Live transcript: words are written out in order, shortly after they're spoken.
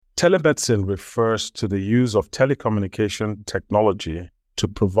Telemedicine refers to the use of telecommunication technology to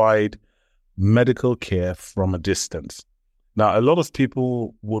provide medical care from a distance. Now, a lot of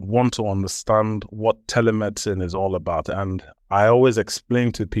people would want to understand what telemedicine is all about, and I always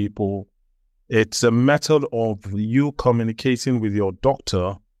explain to people it's a method of you communicating with your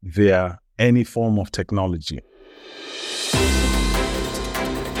doctor via any form of technology.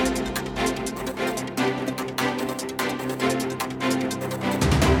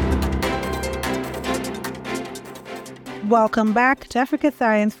 Welcome back to Africa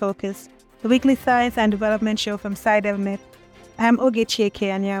Science Focus, the weekly science and development show from SciDevNet. I'm Uche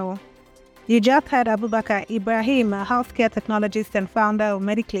Anyanwu. You just heard Abubakar Ibrahim, a healthcare technologist and founder of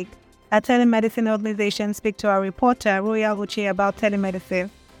Medicliq, a telemedicine organization, speak to our reporter, Royal Uche, about telemedicine.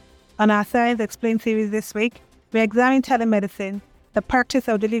 On our Science Explained series this week, we examine telemedicine, the practice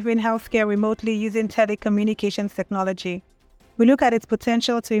of delivering healthcare remotely using telecommunications technology. We look at its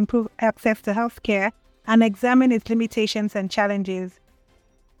potential to improve access to healthcare and examine its limitations and challenges.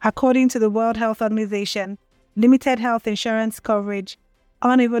 According to the World Health Organization, limited health insurance coverage,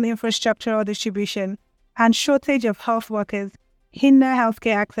 uneven infrastructural distribution, and shortage of health workers hinder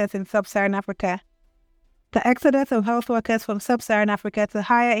healthcare access in Sub-Saharan Africa. The exodus of health workers from Sub-Saharan Africa to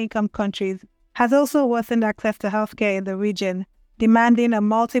higher-income countries has also worsened access to healthcare in the region, demanding a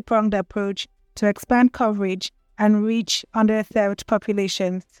multi-pronged approach to expand coverage and reach underserved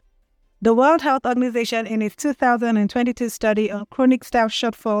populations. The World Health Organization, in its 2022 study on chronic staff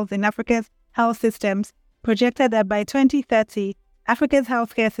shortfalls in Africa's health systems, projected that by 2030, Africa's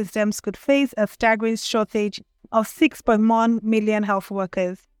healthcare systems could face a staggering shortage of 6.1 million health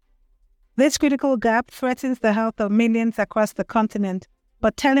workers. This critical gap threatens the health of millions across the continent,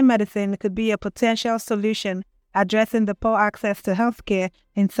 but telemedicine could be a potential solution addressing the poor access to healthcare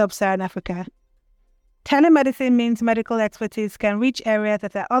in Sub-Saharan Africa. Telemedicine means medical expertise can reach areas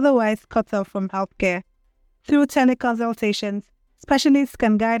that are otherwise cut off from healthcare. Through teleconsultations, specialists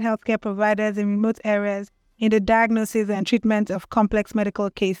can guide healthcare providers in remote areas in the diagnosis and treatment of complex medical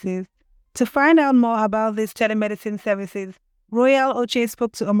cases. To find out more about these telemedicine services, Royal Uche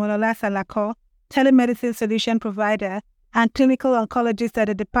spoke to Omolola Salako, telemedicine solution provider and clinical oncologist at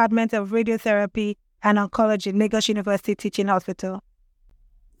the Department of Radiotherapy and Oncology, Lagos University Teaching Hospital.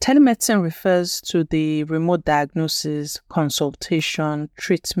 Telemedicine refers to the remote diagnosis, consultation,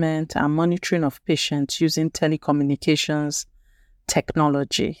 treatment, and monitoring of patients using telecommunications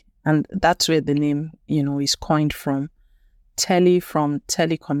technology. And that's where the name, is coined from. Tele from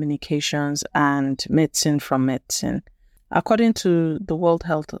telecommunications and medicine from medicine. According to the World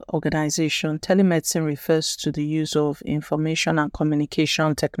Health Organization, telemedicine refers to the use of information and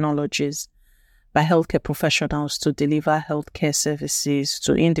communication technologies by healthcare professionals to deliver healthcare services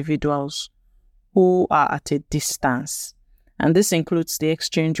to individuals who are at a distance. And this includes the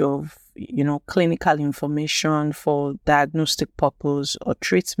exchange of, clinical information for diagnostic purpose or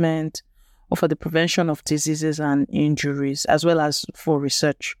treatment, or for the prevention of diseases and injuries, as well as for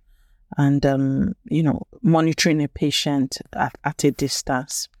research and, monitoring a patient at a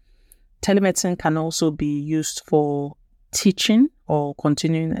distance. Telemedicine can also be used for teaching or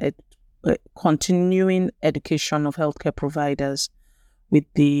continuing education of healthcare providers with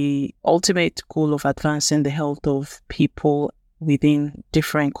the ultimate goal of advancing the health of people within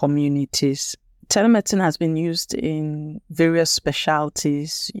different communities. Telemedicine has been used in various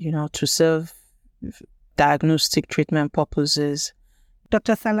specialties, to serve diagnostic treatment purposes.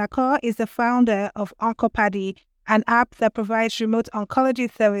 Dr. Salako is the founder of Oncopadi, an app that provides remote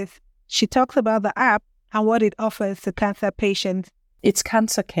oncology service. She talks about the app and what it offers to cancer patients. It's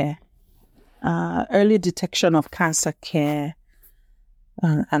cancer care. Early detection of cancer care.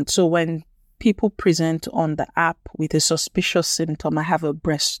 And so when people present on the app with a suspicious symptom, I have a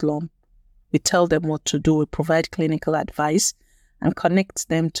breast lump, we tell them what to do. We provide clinical advice and connect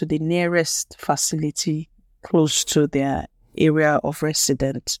them to the nearest facility close to their area of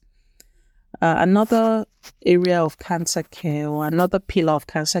residence. Another area of cancer care, or another pillar of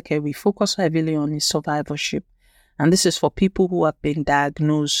cancer care we focus heavily on, is survivorship. And this is for people who have been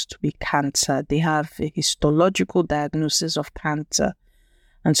diagnosed with cancer. They have a histological diagnosis of cancer.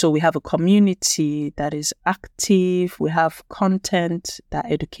 And so we have a community that is active. We have content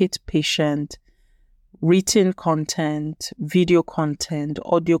that educates patients, written content, video content,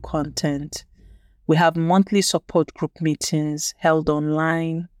 audio content. We have monthly support group meetings held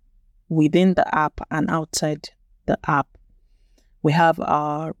online, within the app and outside the app. We have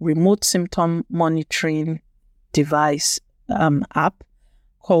our remote symptom monitoring device app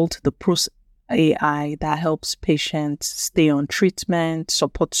called the Pros AI that helps patients stay on treatment,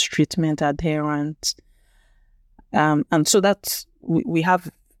 supports treatment adherence. And so that's, we have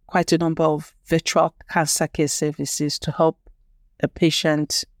quite a number of virtual cancer care services to help a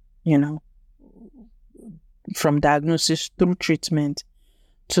patient, from diagnosis through treatment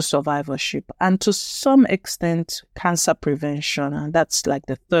to survivorship, and to some extent cancer prevention. And that's like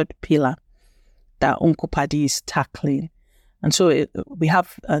the third pillar that Oncopadi is tackling. And so we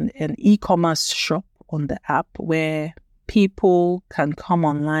have an e-commerce shop on the app where people can come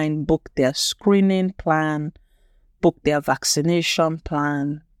online, book their screening plan, book their vaccination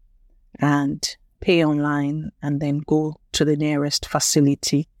plan, and pay online, and then go to the nearest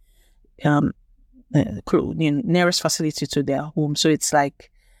facility, nearest facility to their home. So it's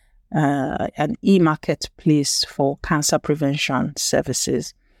like an e-marketplace for cancer prevention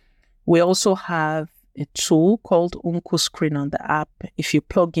services. We also have a tool called OncoScreen on the app. If you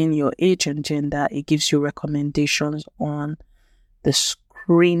plug in your age and gender, it gives you recommendations on the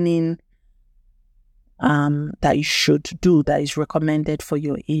screening that you should do that is recommended for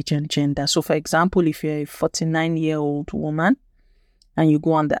your age and gender. So, for example, if you're a 49-year-old woman and you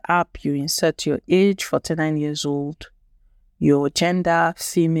go on the app, you insert your age, 49 years old, your gender,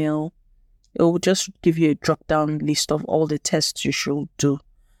 female, it will just give you a drop-down list of all the tests you should do,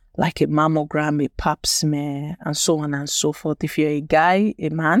 like a mammogram, a pap smear, and so on and so forth. If you're a guy, a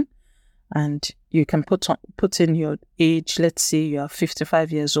man, and you can put in your age, let's say you are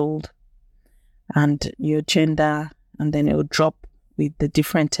 55 years old, and your gender, and then it will drop with the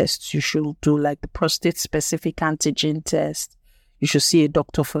different tests you should do, like the prostate-specific antigen test. You should see a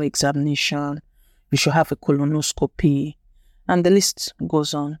doctor for examination. You should have a colonoscopy. And the list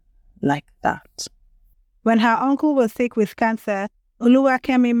goes on like that. When her uncle was sick with cancer,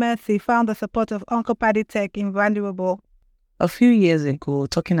 Oluwakemi Mercy found the support of Oncopadi Tech invaluable. A few years ago,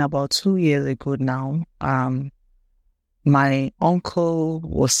 talking about 2 years ago now, my uncle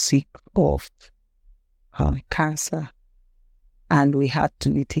was sick of cancer, and we had to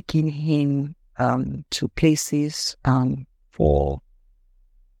be taking him to places for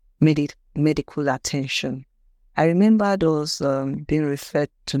medical attention. I remember those being referred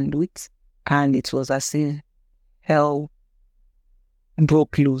to Louis, and it was as if hell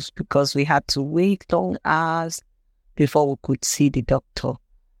broke loose because we had to wait long hours before we could see the doctor.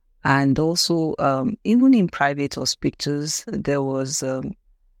 And also, even in private hospitals, there were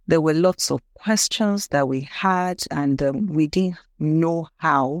lots of questions that we had, and we didn't know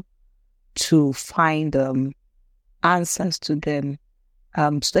how to find answers to them.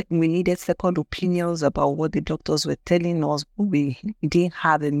 So we needed second opinions about what the doctors were telling us, but we didn't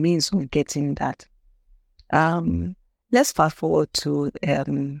have a means of getting that. Let's fast forward to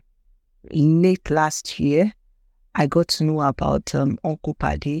late last year. I got to know about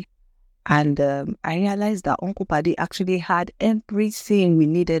Oncopadi, and I realized that Oncopadi actually had everything we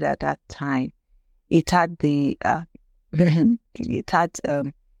needed at that time. It had the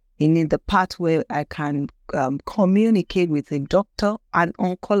the part where I can communicate with a doctor, an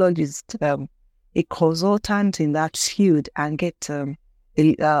oncologist, a consultant in that field, and get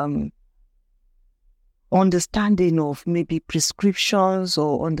understanding of maybe prescriptions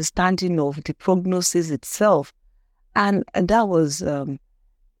or understanding of the prognosis itself. And that was a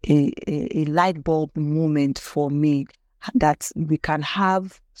light bulb moment for me, that we can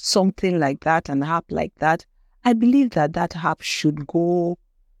have something like that, an app like that. I believe that app should go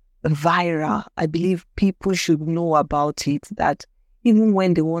viral. I believe people should know about it, that even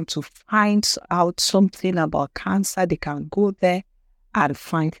when they want to find out something about cancer, they can go there and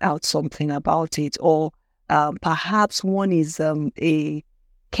find out something about it. Or perhaps one is a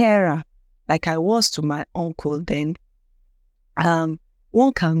carer, like I was to my uncle then.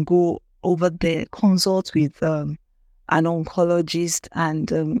 One can go over there, consult with an oncologist,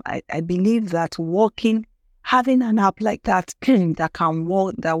 and I believe that having an app like that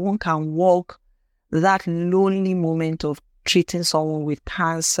that one can walk that lonely moment of treating someone with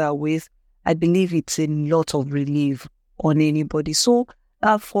cancer with, I believe it's a lot of relief on anybody. So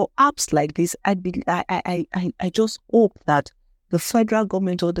for apps like this, I just hope that the federal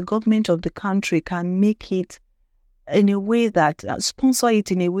government or the government of the country can make it in a way that, sponsor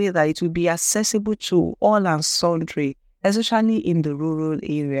it in a way that it will be accessible to all and sundry, especially in the rural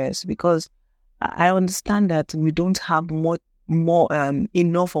areas, because I understand that we don't have enough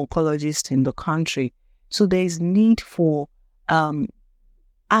oncologists in the country. So there is need for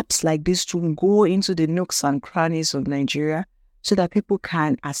apps like this to go into the nooks and crannies of Nigeria so that people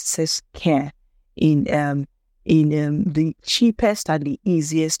can access care in the cheapest and the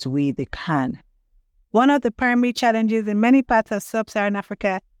easiest way they can. One of the primary challenges in many parts of Sub-Saharan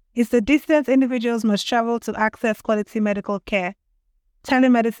Africa is the distance individuals must travel to access quality medical care.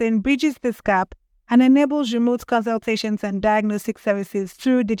 Telemedicine bridges this gap and enables remote consultations and diagnostic services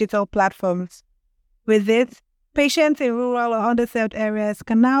through digital platforms. With this, patients in rural or underserved areas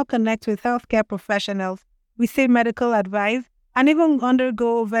can now connect with healthcare professionals, receive medical advice, and even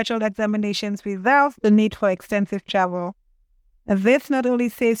undergo virtual examinations without the need for extensive travel. This not only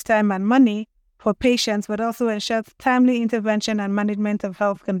saves time and money for patients, but also ensures timely intervention and management of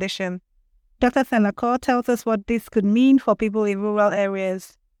health conditions. Dr. Salako tells us what this could mean for people in rural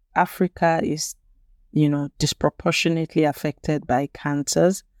areas. Africa is, disproportionately affected by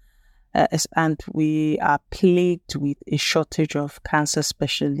cancers, and we are plagued with a shortage of cancer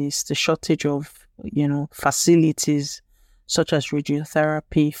specialists, a shortage of, facilities such as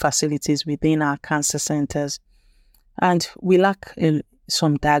radiotherapy facilities within our cancer centers. And we lack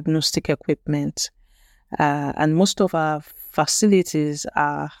some diagnostic equipment. And most of our facilities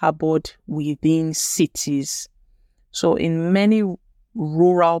are harbored within cities. So in many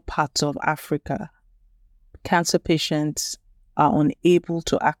rural parts of Africa, cancer patients are unable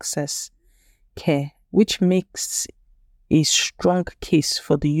to access care, which makes a strong case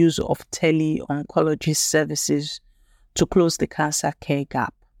for the use of tele-oncologist services to close the cancer care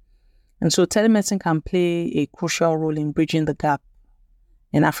gap. And so telemedicine can play a crucial role in bridging the gap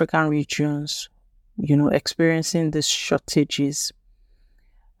in African regions, experiencing these shortages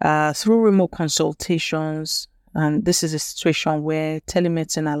through remote consultations. And this is a situation where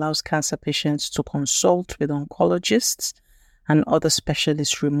telemedicine allows cancer patients to consult with oncologists and other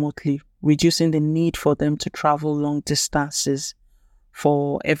specialists remotely, reducing the need for them to travel long distances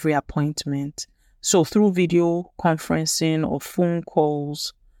for every appointment. So through video conferencing or phone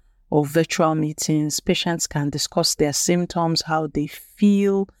calls or virtual meetings, patients can discuss their symptoms, how they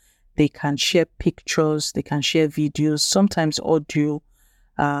feel. They can share pictures, they can share videos, sometimes audio,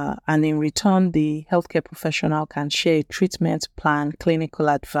 and in return, the healthcare professional can share a treatment plan, clinical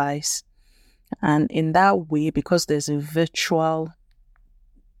advice. And in that way, because there's a virtual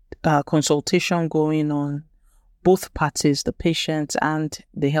consultation going on, both parties, the patient and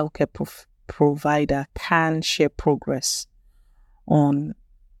the healthcare provider, can share progress on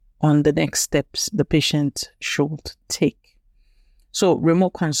the next steps the patient should take. So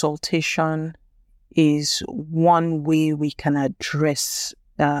remote consultation is one way we can address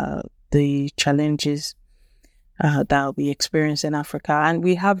the challenges that we experience in Africa. And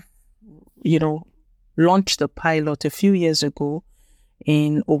we have, launched the pilot a few years ago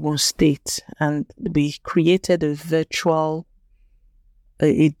in Ogun State, and we created a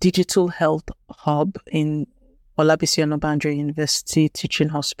digital health hub in Olabisi Onabanjo University Teaching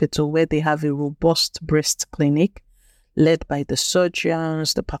Hospital, where they have a robust breast clinic led by the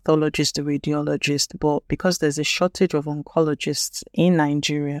surgeons, the pathologists, the radiologists. But because there's a shortage of oncologists in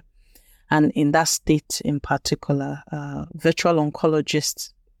Nigeria, and in that state in particular, virtual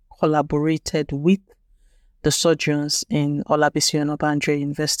oncologists collaborated with the surgeons in Olabisi Onabanjo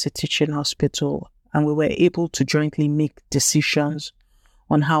University Teaching Hospital, and we were able to jointly make decisions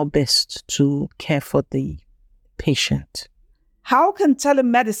on how best to care for the patient. How can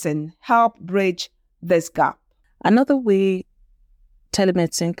telemedicine help bridge this gap? Another way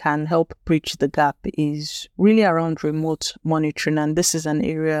telemedicine can help bridge the gap is really around remote monitoring, and this is an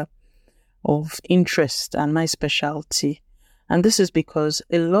area of interest and my specialty. And this is because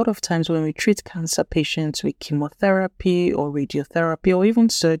a lot of times when we treat cancer patients with chemotherapy or radiotherapy or even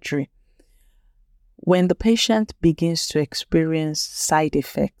surgery, when the patient begins to experience side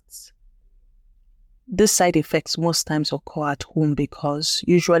effects, these side effects most times occur at home because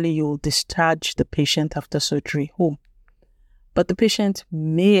usually you'll discharge the patient after surgery home. But the patient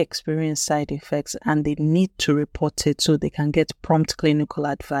may experience side effects and they need to report it so they can get prompt clinical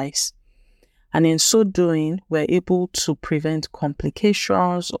advice. And in so doing, we're able to prevent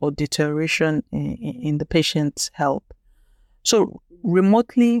complications or deterioration in the patient's health. So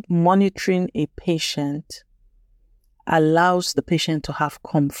remotely monitoring a patient allows the patient to have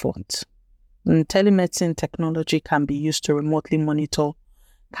comfort. And telemedicine technology can be used to remotely monitor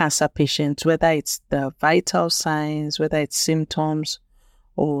cancer patients, whether it's the vital signs, whether it's symptoms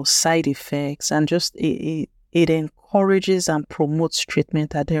or side effects, and just it encourages and promotes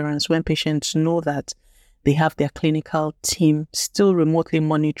treatment adherence when patients know that they have their clinical team still remotely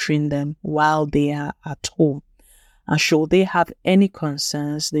monitoring them while they are at home. And should they have any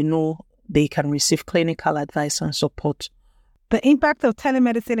concerns, they know they can receive clinical advice and support. The impact of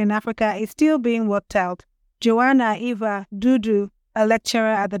telemedicine in Africa is still being worked out. Joana Eva Dodoo, a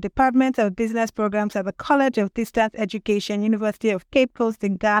lecturer at the Department of Business Programs at the College of Distance Education, University of Cape Coast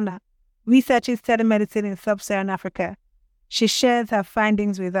in Ghana, researches telemedicine in Sub-Saharan Africa. She shares her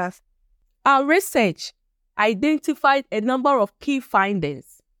findings with us. Our research identified a number of key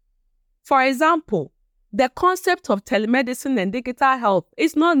findings. For example, the concept of telemedicine and digital health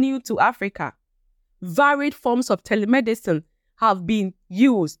is not new to Africa. Varied forms of telemedicine have been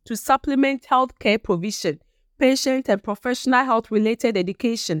used to supplement healthcare provision, patient and professional health-related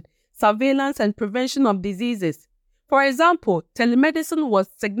education, surveillance and prevention of diseases. For example, telemedicine was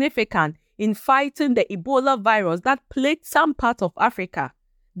significant in fighting the Ebola virus that plagued some parts of Africa,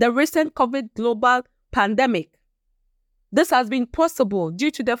 the recent COVID global pandemic. This has been possible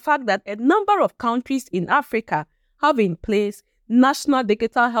due to the fact that a number of countries in Africa have in place national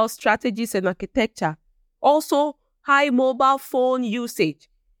digital health strategies and architecture, also high mobile phone usage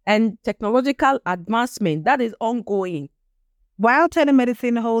and technological advancement that is ongoing. While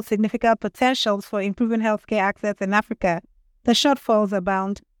telemedicine holds significant potentials for improving healthcare access in Africa, the shortfalls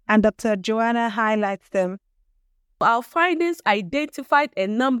abound, and Dr. Joana highlights them. Our findings identified a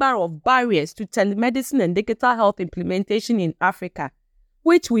number of barriers to telemedicine and digital health implementation in Africa,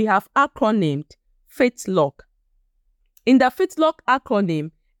 which we have acronymed FITLOC. In the FITLOC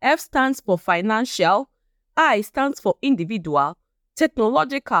acronym, F stands for financial, I stands for individual,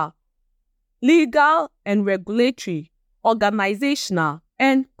 technological, legal and regulatory, organizational,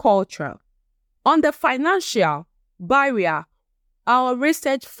 and cultural. On the financial barrier, our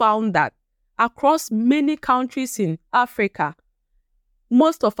research found that across many countries in Africa,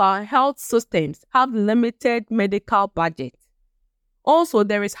 most of our health systems have limited medical budgets. Also,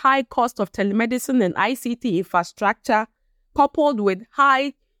 there is high cost of telemedicine and ICT infrastructure, coupled with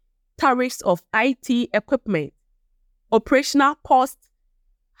high tariffs of IT equipment, operational costs,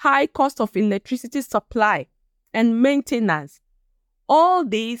 high cost of electricity supply, and maintenance. All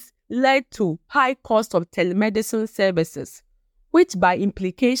these led to high cost of telemedicine services, which by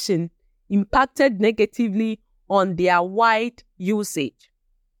implication impacted negatively on their wide usage.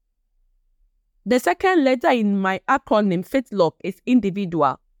 The second letter in my acronym FITLOC is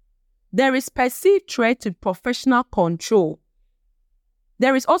individual. There is perceived threat to professional control.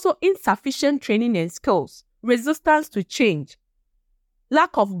 There is also insufficient training and skills, resistance to change,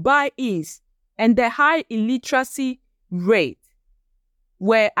 lack of buy-ins, and the high illiteracy rate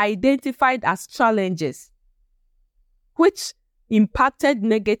were identified as challenges, which impacted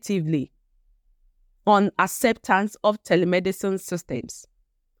negatively on acceptance of telemedicine systems.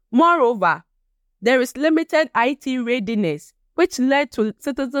 Moreover, there is limited IT readiness, which led to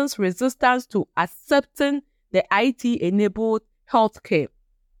citizens' resistance to accepting the IT-enabled healthcare.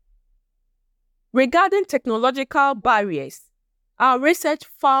 Regarding technological barriers, our research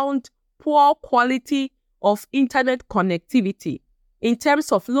found poor quality of internet connectivity in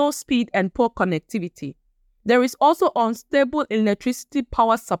terms of low speed and poor connectivity. There is also unstable electricity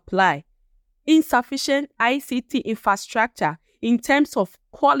power supply, insufficient ICT infrastructure in terms of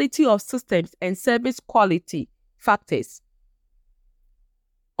quality of systems and service quality factors.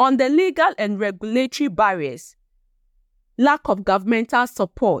 On the legal and regulatory barriers, lack of governmental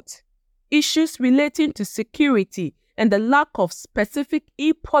support, issues relating to security, and the lack of specific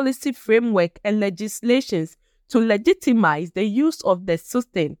e-policy framework and legislations to legitimize the use of the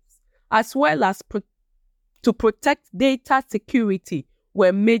systems, as well as to protect data security,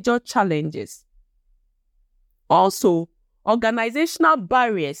 were major challenges. Also, organizational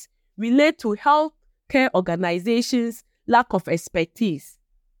barriers relate to healthcare organizations' lack of expertise.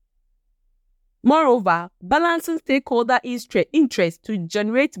 Moreover, balancing stakeholder interest to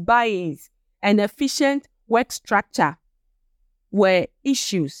generate buy-ins and efficient work structure were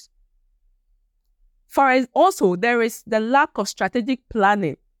issues. Also, there is the lack of strategic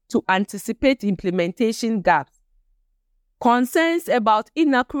planning to anticipate implementation gaps. Concerns about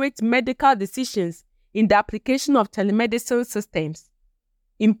inaccurate medical decisions in the application of telemedicine systems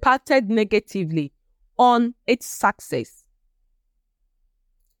impacted negatively on its success.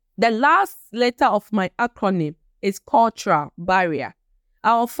 The last letter of my acronym is cultural barrier.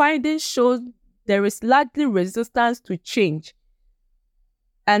 Our findings show there is largely resistance to change,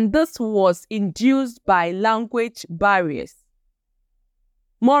 and this was induced by language barriers.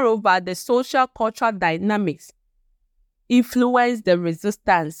 Moreover, the social cultural dynamics influence the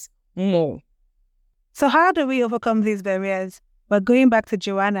resistance more. So how do we overcome these barriers? We're going back to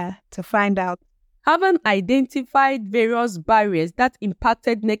Joana to find out. Having identified various barriers that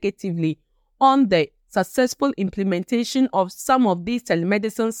impacted negatively on the successful implementation of some of these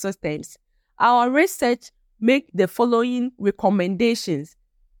telemedicine systems, our research makes the following recommendations.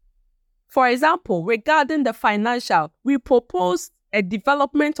 For example, regarding the financial, we propose a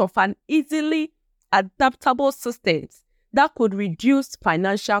development of an easily adaptable system that could reduce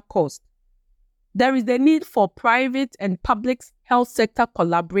financial costs. There is a need for private and public health sector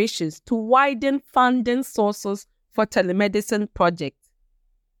collaborations to widen funding sources for telemedicine projects.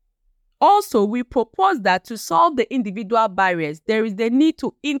 Also, we propose that to solve the individual barriers, there is the need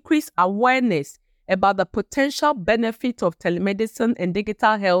to increase awareness about the potential benefits of telemedicine and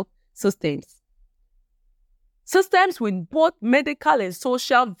digital health systems. Systems with both medical and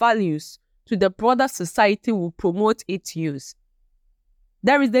social values to the broader society will promote its use.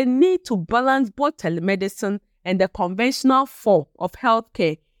 There is the need to balance both telemedicine and the conventional form of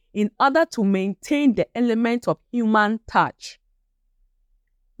healthcare in order to maintain the element of human touch.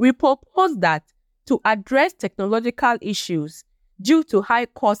 We propose that to address technological issues due to high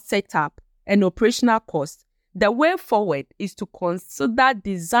cost setup and operational costs, the way forward is to consider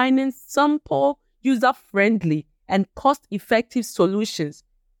designing simple, user-friendly, and cost-effective solutions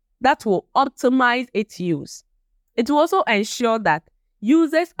that will optimize its use. It will also ensure that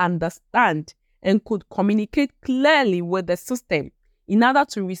users understand and could communicate clearly with the system in order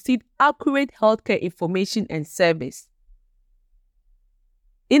to receive accurate healthcare information and service.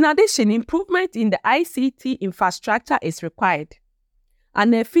 In addition, improvement in the ICT infrastructure is required.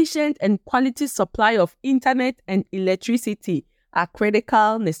 An efficient and quality supply of internet and electricity are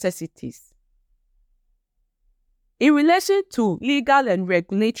critical necessities. In relation to legal and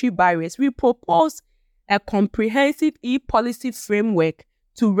regulatory barriers, we propose a comprehensive e-policy framework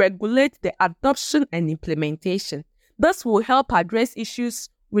to regulate the adoption and implementation. This will help address issues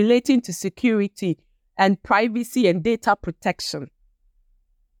relating to security and privacy and data protection.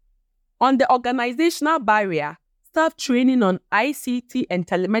 On the organizational barrier, staff training on ICT and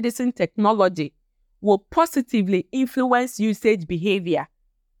telemedicine technology will positively influence usage behavior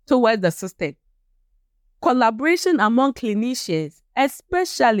towards the system. Collaboration among clinicians,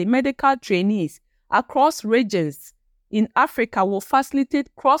 especially medical trainees across regions in Africa, will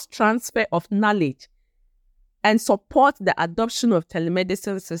facilitate cross-transfer of knowledge and support the adoption of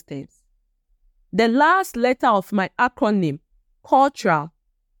telemedicine systems. The last letter of my acronym, cultural,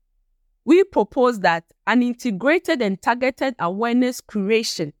 we propose that an integrated and targeted awareness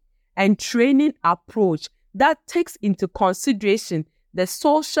creation and training approach that takes into consideration the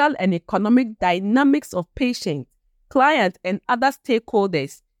social and economic dynamics of patients, clients, and other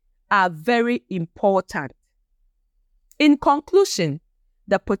stakeholders are very important. In conclusion,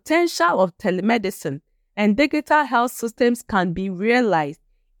 the potential of telemedicine and digital health systems can be realized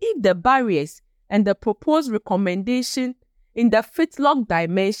if the barriers and the proposed recommendation in the FITLOG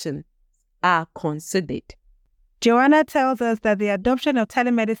dimension are considered. Joana tells us that the adoption of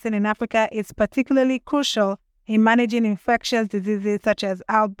telemedicine in Africa is particularly crucial in managing infectious diseases such as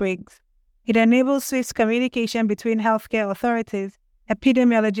outbreaks. It enables swift communication between healthcare authorities,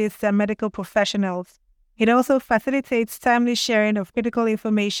 epidemiologists, and medical professionals. It also facilitates timely sharing of critical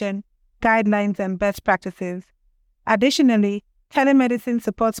information, guidelines, and best practices. Additionally, telemedicine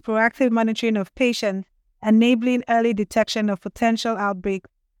supports proactive monitoring of patients, enabling early detection of potential outbreaks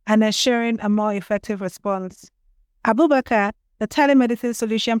and ensuring a more effective response. Abubakar, the telemedicine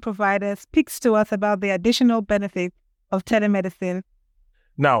solution provider, speaks to us about the additional benefits of telemedicine.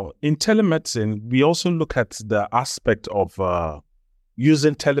 Now, in telemedicine, we also look at the aspect of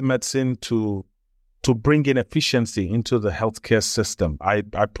using telemedicine to bring in efficiency into the healthcare system. I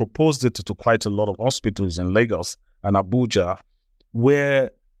proposed it to quite a lot of hospitals in Lagos and Abuja,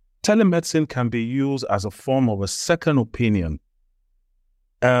 where telemedicine can be used as a form of a second opinion.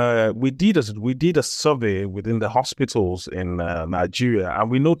 We did a survey within the hospitals in Nigeria, and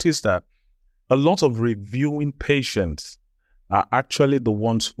we noticed that a lot of reviewing patients are actually the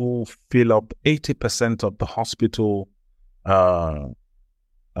ones who fill up 80% of the hospital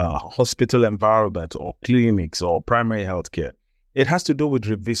environment or clinics or primary healthcare. It has to do with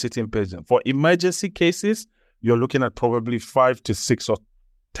revisiting patients. For emergency cases, you're looking at probably 5 to 6 or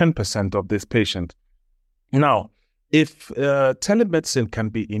 10% of this patient. Now, if telemedicine can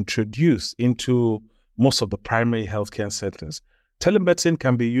be introduced into most of the primary healthcare settings, telemedicine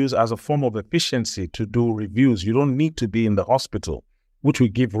can be used as a form of efficiency to do reviews. You don't need to be in the hospital, which will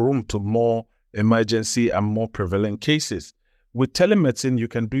give room to more emergency and more prevalent cases. With telemedicine, you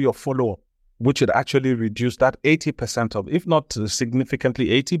can do your follow-up, which would actually reduce that 80% of, if not significantly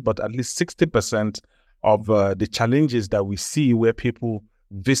 80, but at least 60% of the challenges that we see where people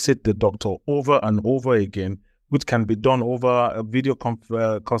visit the doctor over and over again, which can be done over a video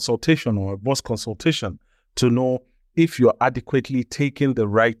consultation or a voice consultation to know if you're adequately taking the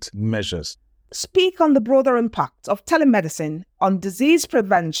right measures. Speak on the broader impact of telemedicine on disease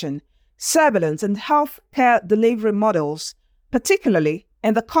prevention, surveillance, and healthcare delivery models, particularly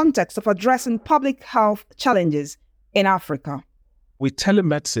in the context of addressing public health challenges in Africa. With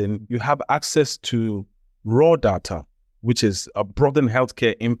telemedicine, you have access to raw data, which is a broadened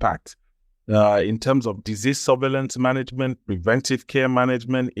healthcare impact. in terms of disease surveillance management, preventive care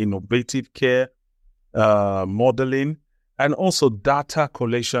management, innovative care modeling, and also data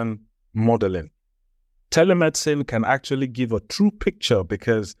collation modeling. Telemedicine can actually give a true picture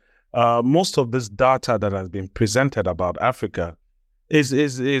because most of this data that has been presented about Africa is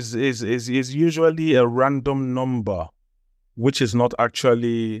usually a random number, which is not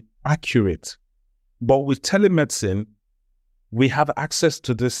actually accurate. But with telemedicine, we have access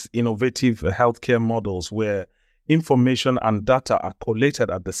to this innovative healthcare models where information and data are collated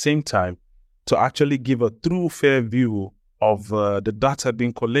at the same time to actually give a true fair view of the data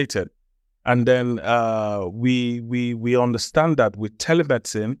being collated. And then we understand that with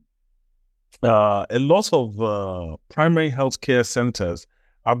telemedicine, a lot of primary healthcare centers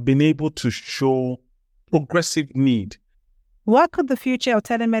have been able to show progressive need. What could the future of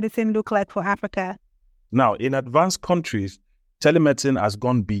telemedicine look like for Africa? Now, in advanced countries, telemedicine has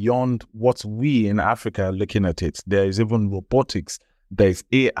gone beyond what we in Africa are looking at it. There is even robotics, there is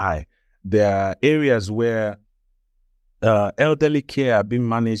AI. There are areas where elderly care are being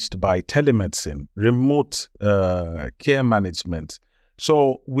managed by telemedicine, remote care management.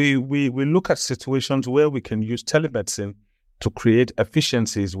 So we look at situations where we can use telemedicine to create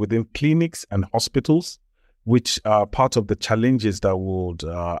efficiencies within clinics and hospitals, which are part of the challenges that would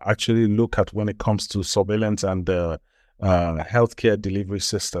actually look at when it comes to surveillance and healthcare delivery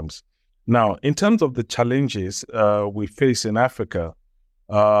systems. Now, in terms of the challenges we face in Africa,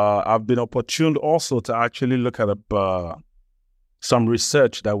 I've been opportune also to actually look at some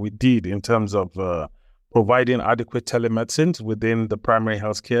research that we did in terms of providing adequate telemedicine within the primary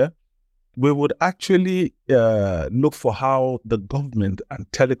healthcare. We would actually look for how the government and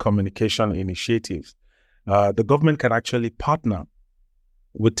telecommunication initiatives, the government can actually partner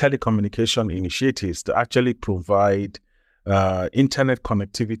with telecommunication initiatives to actually provide internet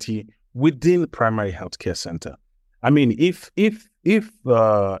connectivity within the primary healthcare center. I mean, if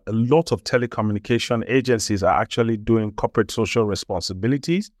a lot of telecommunication agencies are actually doing corporate social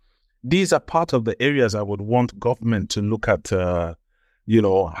responsibilities, these are part of the areas I would want government to look at,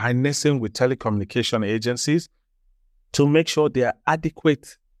 harnessing with telecommunication agencies to make sure there are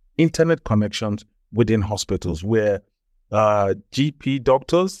adequate internet connections within hospitals where GP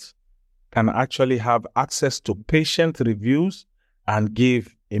doctors can actually have access to patient reviews and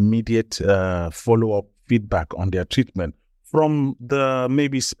give immediate follow-up feedback on their treatment from the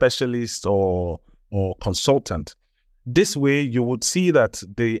maybe specialist or consultant. This way, you would see that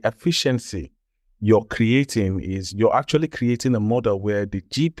the efficiency you're creating is you're actually creating a model where the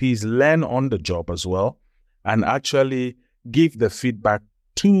GPs learn on the job as well and actually give the feedback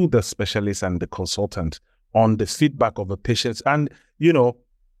to the specialist and the consultant on the feedback of the patients. And,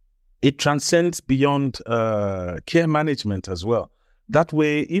 it transcends beyond care management as well. That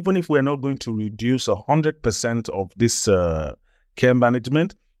way, even if we're not going to reduce 100% of this care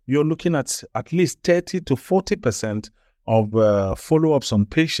management, you're looking at least 30 to 40% of follow-ups on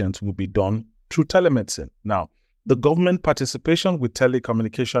patients will be done through telemedicine. Now, the government participation with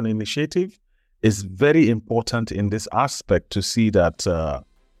telecommunication initiative is very important in this aspect to see that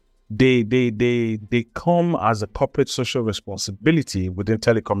they come as a corporate social responsibility within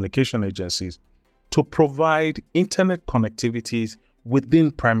telecommunication agencies to provide internet connectivities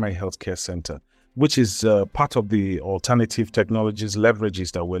within primary healthcare center, which is part of the alternative technologies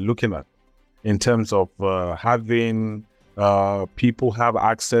leverages that we're looking at in terms of having people have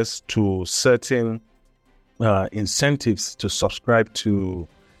access to certain incentives to subscribe to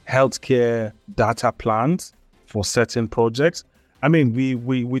healthcare data plans for certain projects. I mean,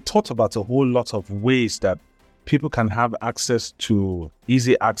 we talked about a whole lot of ways that people can have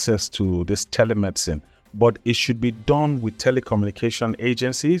easy access to this telemedicine, but it should be done with telecommunication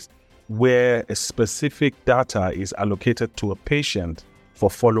agencies where a specific data is allocated to a patient for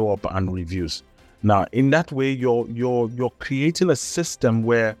follow-up and reviews. Now, in that way, you're creating a system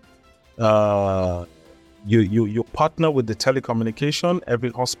where you partner with the telecommunication,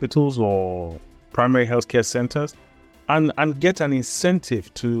 every hospitals or primary healthcare centers, and get an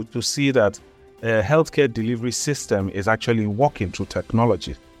incentive to see that a healthcare delivery system is actually working through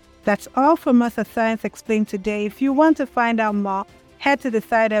technology. That's all from us at Science Explained today. If you want to find out more, head to the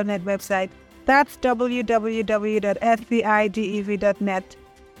SciDevNet website. That's www.scidev.net.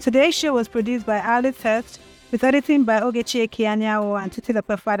 Today's show was produced by Alice Hurst, with editing by Uche Kianyawo and Titila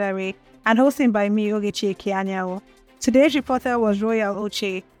Perfadare, and hosting by me, Uche Kianyawo. Today's reporter was Royal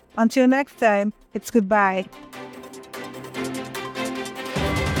Uche. Until next time, it's goodbye.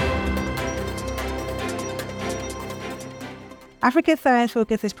 Africa Science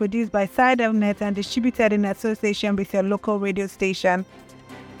Focus is produced by SciDevNet and distributed in association with your local radio station.